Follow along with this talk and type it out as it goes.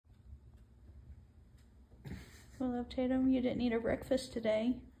So, love Tatum, you didn't eat our breakfast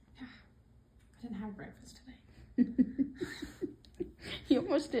today. Yeah, I didn't have breakfast today. You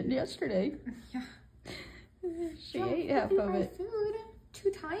almost did yesterday. Yeah. She ate half of it. Food 2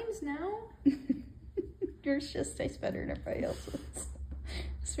 times now. Yours just tastes better than everybody else's.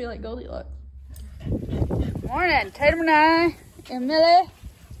 Must be like Goldilocks. Morning, Tatum and I, and Millie.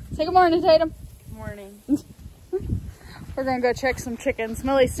 Say good morning, Tatum. Morning. We're gonna go check some chickens.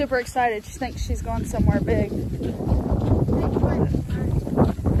 Millie's super excited. She thinks she's going somewhere big. It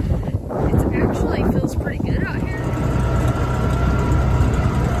actually feels pretty good out here.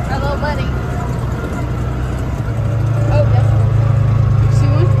 My little buddy. Oh, yes. See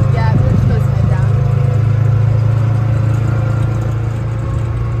one? Yeah, we're supposed to head down.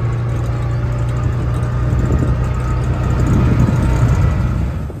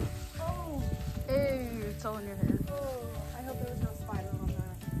 Oh, hey, it's all in your hair. Oh, I hope there was no spider on that.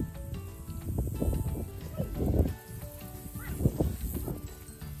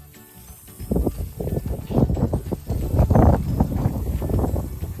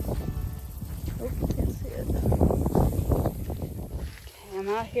 I'm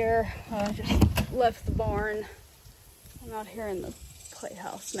out here. I just left the barn. I'm out here in the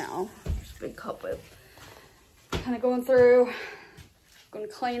playhouse now. There's a big cobweb. Kind of going through. Going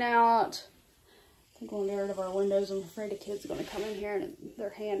to clean out. I'm going to get rid of our windows. I'm afraid a kid's going to come in here and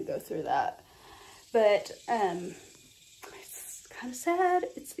their hand go through that. But it's kind of sad.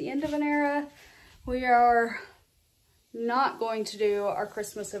 It's the end of an era. We are not going to do our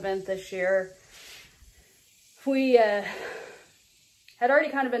Christmas event this year. We had already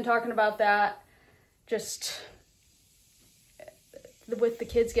kind of been talking about that, just with the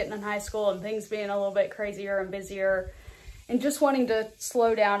kids getting in high school and things being a little bit crazier and busier, and just wanting to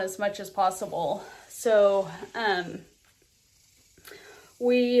slow down as much as possible. So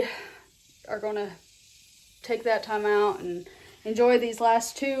we are going to take that time out and enjoy these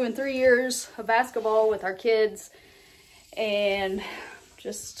last 2 and 3 years of basketball with our kids, and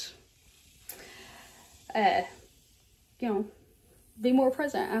just you know, be more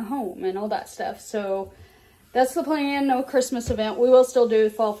present at home and all that stuff. So that's the plan. No Christmas event. We will still do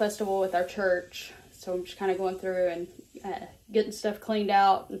fall festival with our church. So I'm just kind of going through and getting stuff cleaned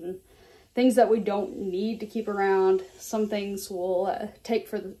out and things that we don't need to keep around. Some things we'll take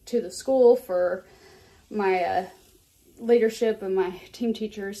to the school for my leadership and my team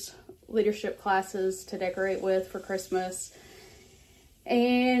teachers' leadership classes to decorate with for Christmas.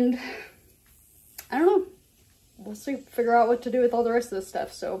 And I don't know. We'll see, figure out what to do with all the rest of this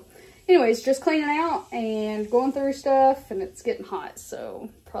stuff. So anyways, just cleaning out and going through stuff, and it's getting hot,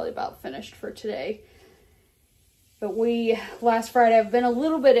 so probably about finished for today. But last Friday, I've been a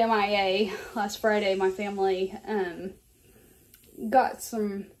little bit MIA. Last Friday, my family got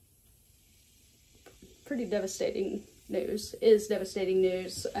some pretty devastating news,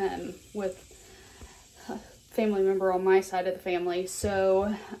 with a family member on my side of the family.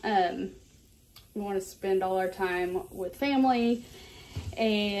 So, we want to spend all our time with family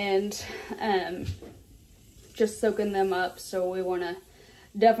and just soaking them up. So we want to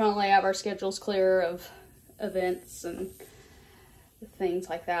definitely have our schedules clear of events and things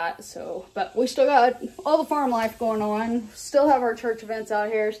like that. So, but we still got all the farm life going on. Still have our church events out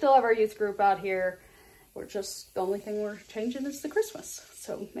here. Still have our youth group out here. We're just, the only thing we're changing is the Christmas.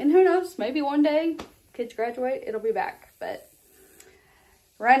 So, and who knows, maybe one day kids graduate, it'll be back. But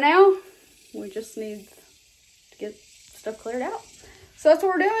right now, we just need to get stuff cleared out. So that's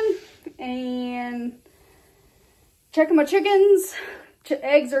what we're doing. And checking my chickens.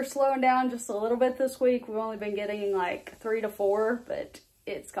 Eggs are slowing down just a little bit this week. We've only been getting like 3 to 4, but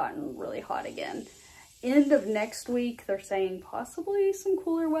it's gotten really hot again. End of next week, they're saying possibly some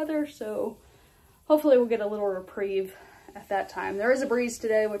cooler weather. So hopefully we'll get a little reprieve at that time. There is a breeze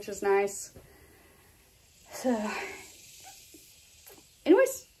today, which is nice. So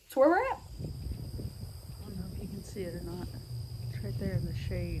anyways, that's where we're at. I don't know if you can see it or not. It's right there in the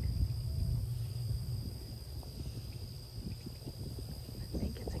shade. I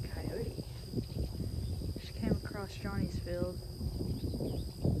think it's a coyote. Just came across Johnny's field.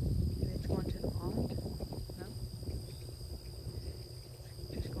 Maybe it's going to the pond. No?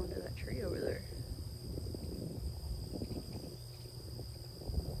 Just going to that tree over there.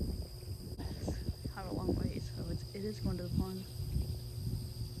 It's kind of a long ways, so it is going to the pond.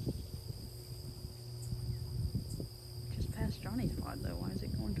 Johnny's pod though, why is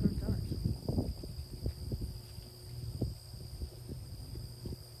it going towards ours?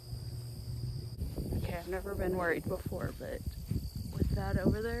 Okay, I've never been worried before, but with that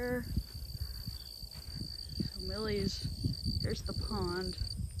over there, so Millie's, here's the pond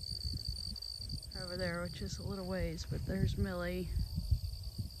over over there, which is a little ways, but there's Millie.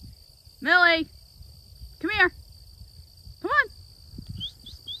 Millie! Come here! Come on!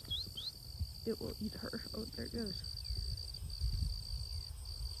 It will eat her. Oh, there it goes.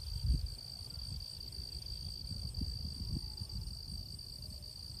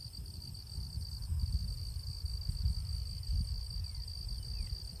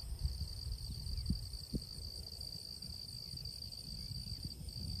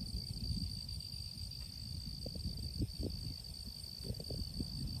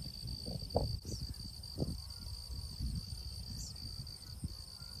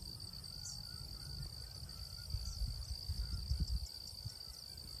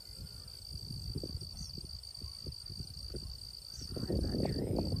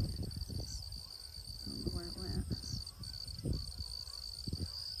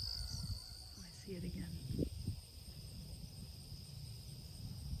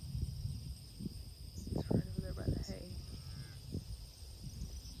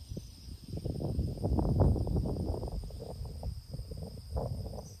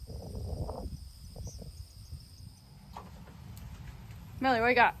 Millie, what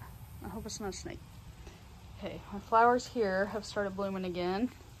you got? I hope it's not a snake. Okay, my flowers here have started blooming again.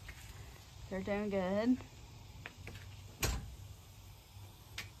 They're doing good.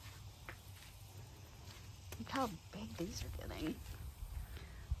 Look how big these are getting.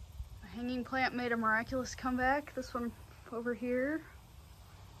 My hanging plant made a miraculous comeback. This one over here.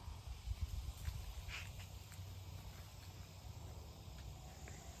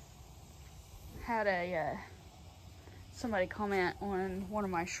 Had a somebody comment on one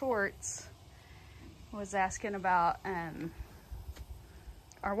of my shorts, was asking about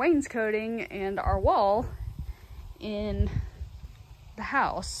our wainscoting and our wall in the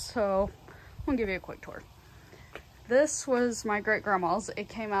house. So I'm gonna give you a quick tour. This was my great-grandma's. It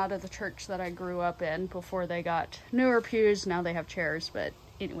came out of the church that I grew up in before they got newer pews. Now they have chairs, but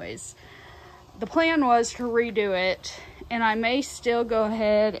anyways, the plan was to redo it, and I may still go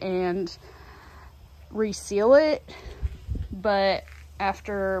ahead and reseal it, but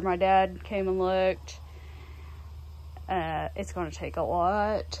after my dad came and looked, it's going to take a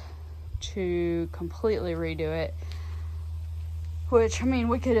lot to completely redo it, which, I mean,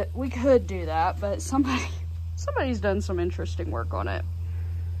 we could do that, but somebody's done some interesting work on it.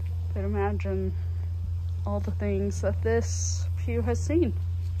 But imagine all the things that this pew has seen.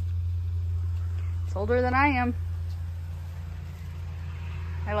 It's older than I am.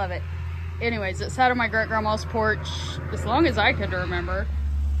 I love it. Anyways, it sat on my great-grandma's porch as long as I could remember.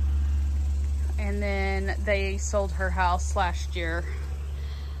 And then they sold her house last year.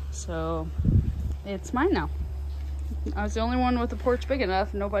 So it's mine now. I was the only one with the porch big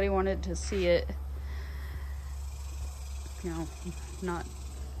enough. Nobody wanted to see it, you know,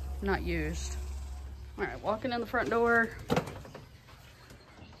 not used. All right, walking in the front door.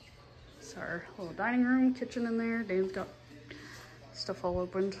 It's our little dining room, kitchen in there. Dan's got stuff all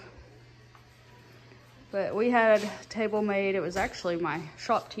opened. But we had a table made. It was actually my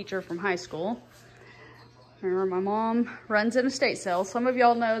shop teacher from high school. Remember, my mom runs an estate sale. Some of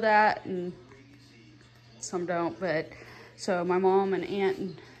y'all know that, and some don't. But so my mom and aunt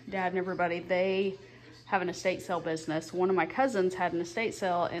and dad and everybody, they have an estate sale business. One of my cousins had an estate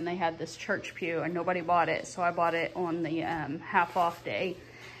sale, and they had this church pew, and nobody bought it. So I bought it on the half off day.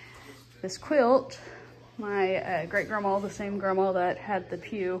 This quilt, my great-grandma, the same grandma that had the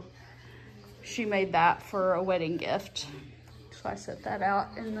pew, she made that for a wedding gift. So I set that out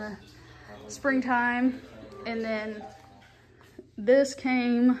in the springtime. And then this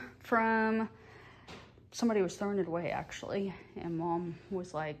came from, somebody was throwing it away actually. And Mom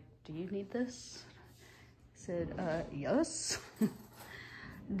was like, do you need this? I said, yes.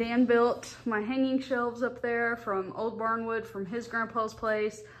 Dan built my hanging shelves up there from old barnwood from his grandpa's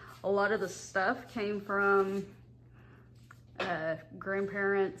place. A lot of the stuff came from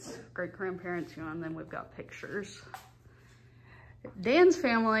grandparents, great-grandparents, you know, and then we've got pictures. Dan's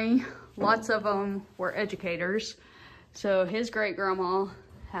family, lots of them were educators. So his great-grandma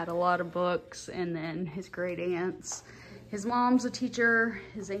had a lot of books, and then his great-aunts. His mom's a teacher,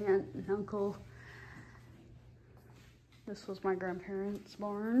 his aunt and uncle. This was my grandparents'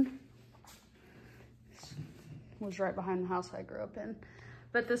 barn. This was right behind the house I grew up in.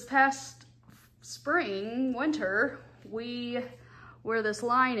 But this past winter, where this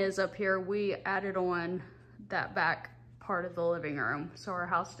line is up here, we added on that back part of the living room. So our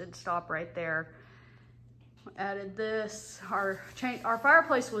house did stop right there. We added this. Our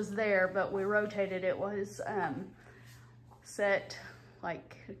fireplace was there, but we rotated. It was set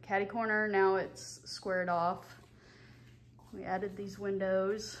like catty corner. Now it's squared off. We added these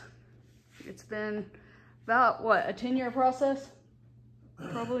windows. It's been about, what, a 10-year process?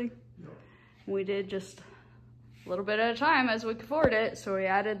 Probably. We did just a little bit at a time as we could afford it. So we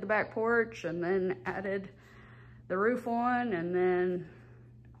added the back porch and then added the roof on and then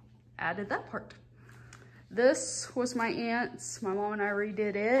added that part. This was my aunt's. My mom and I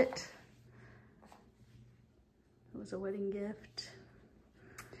redid it. It was a wedding gift.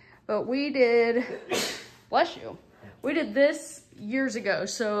 But we did, bless you, we did this years ago.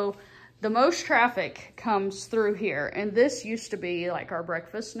 So the most traffic comes through here. And this used to be like our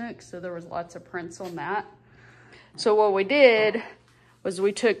breakfast nook. So there was lots of prints on that. So what we did was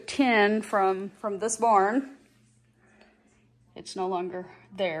we took tin from this barn. It's no longer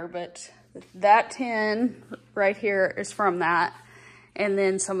there, but that tin right here is from that. And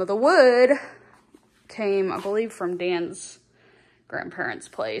then some of the wood came, I believe, from Dan's grandparents'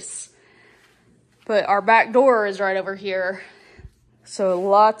 place. But our back door is right over here. So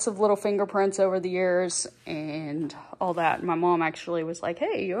lots of little fingerprints over the years and all that. My mom actually was like,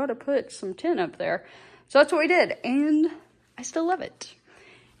 hey, you ought to put some tin up there. So that's what we did. And I still love it.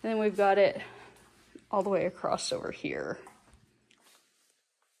 And then we've got it all the way across over here.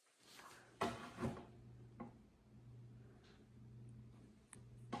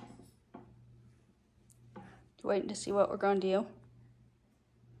 Waiting to see what we're going to do.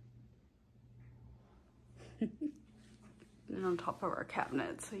 And on top of our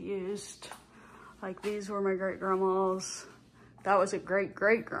cabinets, I used, like, these were my great-grandma's. That was a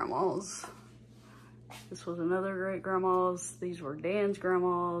great-great-grandma's. This was another great-grandma's. These were Dan's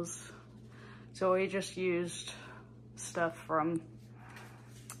grandma's. So we just used stuff from,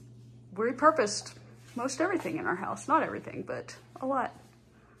 repurposed most everything in our house. Not everything, but a lot.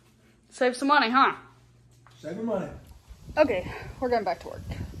 Save some money, huh? Saving money. Okay, we're going back to work.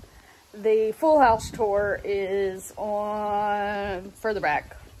 The full house tour is on further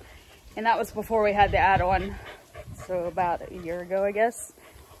back. And that was before we had the add-on. So about a year ago, I guess.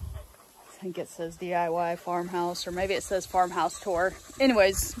 I think it says DIY farmhouse, or maybe it says farmhouse tour.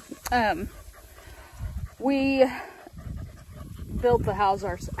 Anyways, we built the house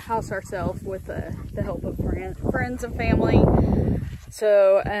ourselves with the help of friends and family.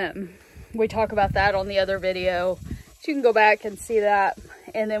 So we talk about that on the other video. So you can go back and see that.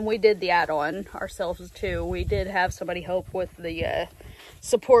 And then we did the add-on ourselves too. We did have somebody help with the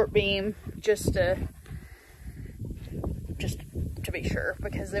support beam just to be sure,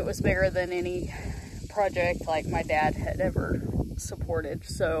 because it was bigger than any project like my dad had ever supported.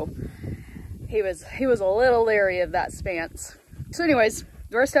 So he was a little leery of that stance. So anyways,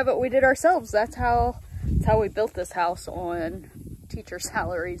 the rest of it we did ourselves. That's how we built this house, on teacher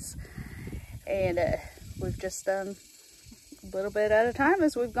salaries. And we've just done a little bit at a time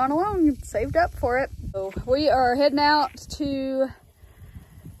as we've gone along and saved up for it. So we are heading out to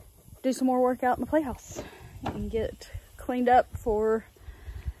do some more work out in the playhouse and get cleaned up for,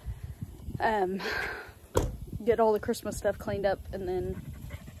 get all the Christmas stuff cleaned up and then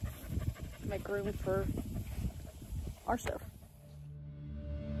make room for our stuff.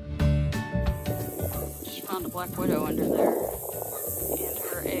 Just found a black widow under there and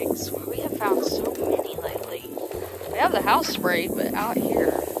her eggs. We have found so many lately. We have the house sprayed, but out here,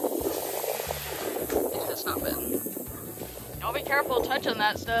 it has not been. Y'all be careful touching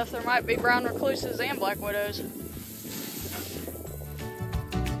that stuff. There might be brown recluses and black widows.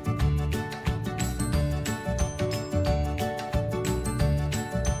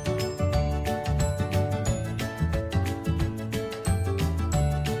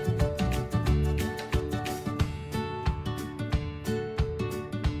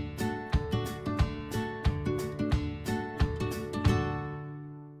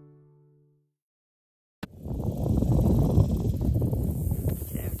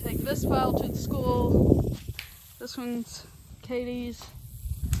 This file to the school. This one's Katie's.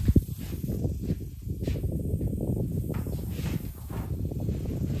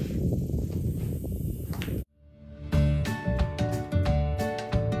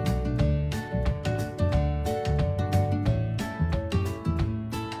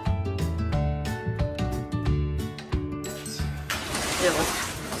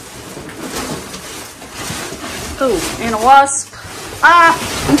 Oh, and a wasp. Ah!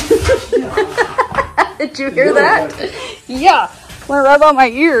 Did you hear that? Yeah, went right by my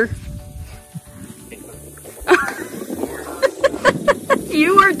ear.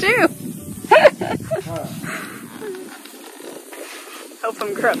 You were too. Help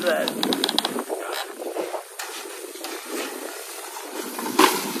him grab that.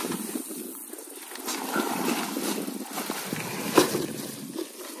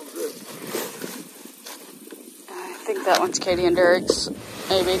 I think think that one's Katie and Derek's,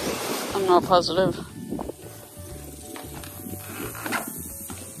 maybe. I'm not positive.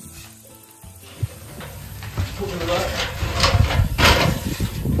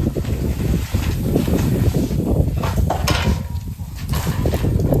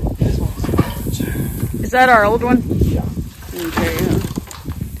 Is that our old one? Yeah. Okay.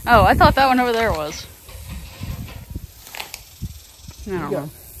 Oh, I thought that one over there was. I don't know.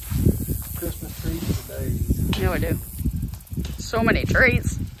 Christmas trees for days. Yeah, we do. So many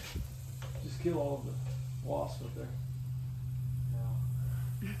trees. Just kill all the wasps up there.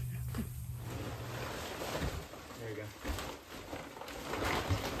 Yeah. There you go.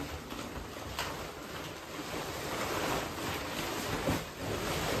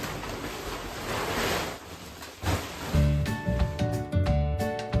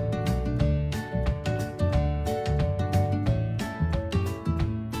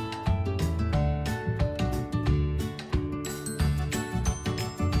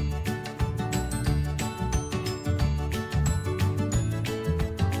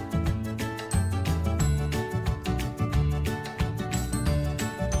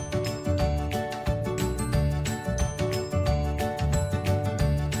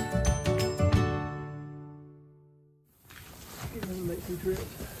 Make some trips.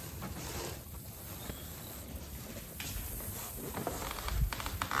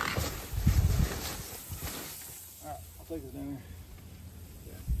 Alright, I'll take us down there.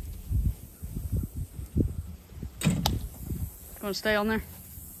 Want to stay on there?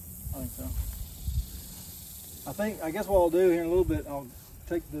 I think so. I guess what I'll do here in a little bit, I'll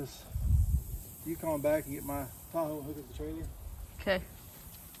take this Yukon back and get my Tahoe and hook up the trailer. Okay.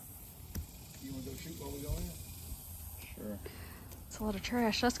 You want to go shoot while we go in? Sure. It's a lot of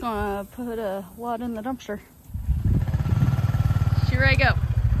trash. That's gonna put a lot in the dumpster. She ready to go?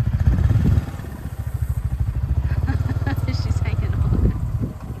 She's hanging on.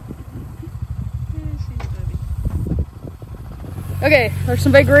 Yeah, she's baby. Okay, there's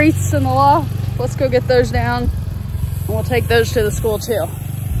some big wreaths in the loft. Let's go get those down, and we'll take those to the school too.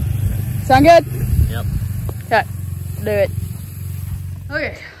 Sound good? Yep. Okay, do it.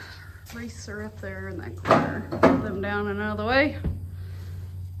 Okay, wreaths are up there in that corner. Put them down and out of the way.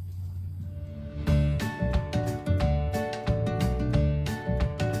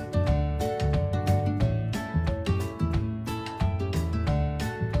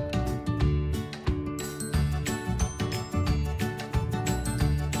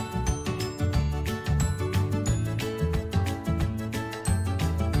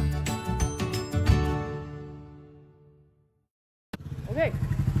 Okay,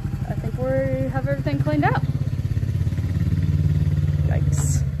 I think we have everything cleaned out.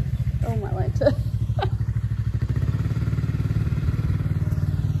 Yikes. Oh my Lanta.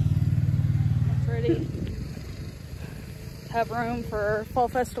 That's ready to have room for fall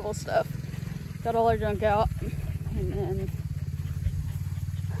festival stuff. Got all our junk out, and then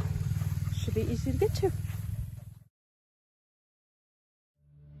should be easy to get to.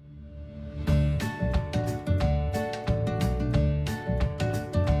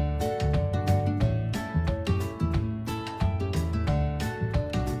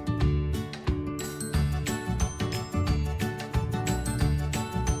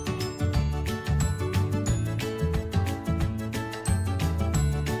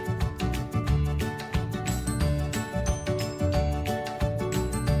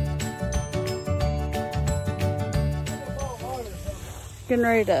 Getting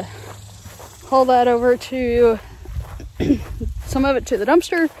ready to haul that over to some of it to the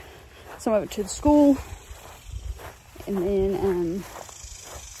dumpster, some of it to the school, and then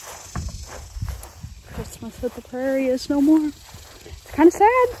Christmas at the Prairie is no more. It's kind of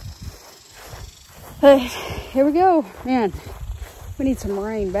sad, but here we go. Man, we need some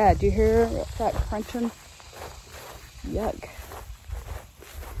rain bad. Do you hear that crunching? Yuck.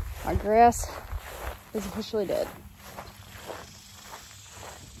 Our grass is officially dead.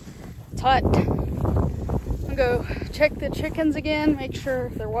 It's hot. I'm gonna go check the chickens again, make sure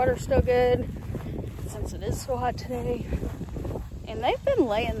their water's still good, since it is so hot today. And they've been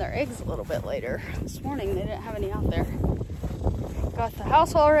laying their eggs a little bit later. This morning they didn't have any out there. Got the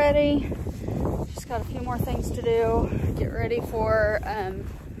house all ready. Just got a few more things to do. Get ready for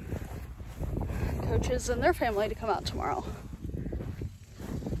coaches and their family to come out tomorrow.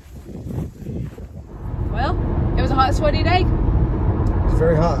 Well, it was a hot, sweaty day. It's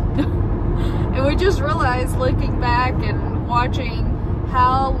very hot. And we just realized, looking back and watching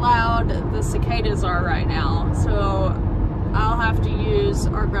how loud the cicadas are right now. So I'll have to use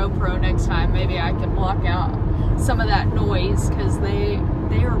our GoPro next time. Maybe I can block out some of that noise, because they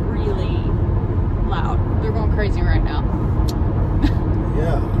are really loud. They're going crazy right now.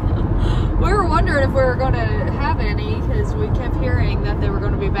 Yeah. We were wondering if we were going to have any because we kept hearing that they were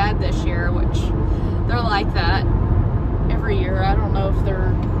going to be bad this year, which they're like that every year. I don't know if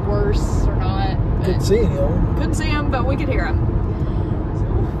they're worse or not. Couldn't see any of them. Couldn't see them, but we could hear them. So,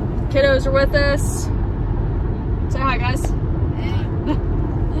 kiddos are with us. Say hi, guys.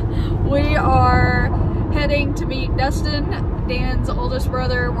 We are heading to meet Dustin, Dan's oldest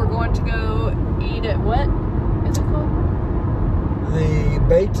brother. We're going to go eat at what is it called? The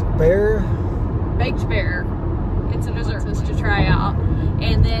Baked Bear. Baked Bear. It's a dessert to try out.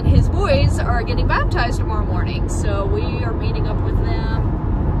 And then his boys are getting baptized tomorrow morning. So we are meeting up with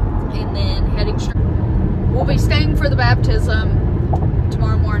them and then heading straight. We'll be staying for the baptism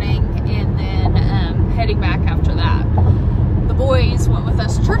tomorrow morning and then heading back after that. The boys went with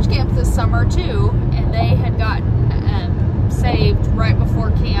us to church camp this summer too, and they had gotten saved right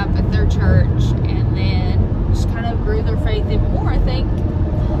before camp at their church, and then just kind of grew their faith even more, I think,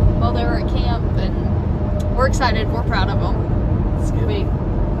 while they were at camp. And we're excited. We're proud of them. It's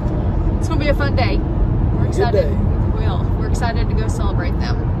gonna be a fun day. We're excited. We're excited to go celebrate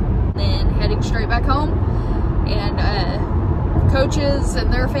them. And then heading straight back home, and coaches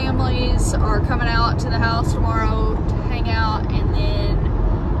and their families are coming out to the house tomorrow to hang out, and then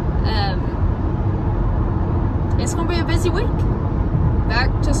it's gonna be a busy week. Back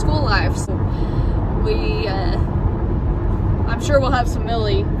to school life. So I'm sure we'll have some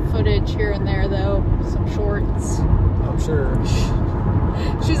Millie footage here and there though, some shorts. I'm sure.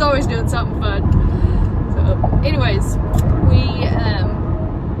 She's always doing something fun. So anyways,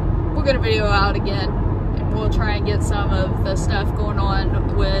 we'll get a video out again, and we'll try and get some of the stuff going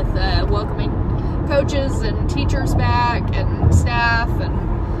on with welcoming coaches and teachers back and staff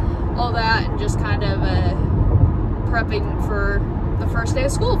and all that, and just kind of prepping for the first day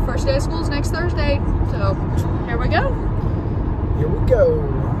of school. First day of school is next Thursday. So here we go. Here we go.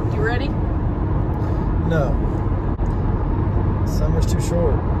 You ready? No. Summer's too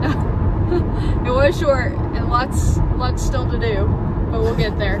short. It was short and lots still to do, but we'll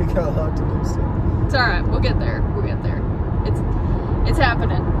get there. We got a lot to do still. It's all right. We'll get there. We'll get there. It's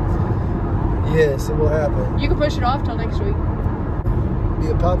happening. Yes, it will happen. You can push it off till next week. Be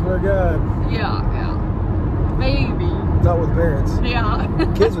a popular guy. Yeah. Maybe. Not with parents. Yeah.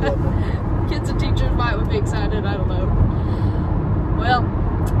 Kids would love it. Kids and teachers might be excited. I don't know. Well,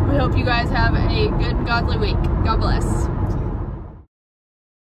 we hope you guys have a good and godly week. God bless.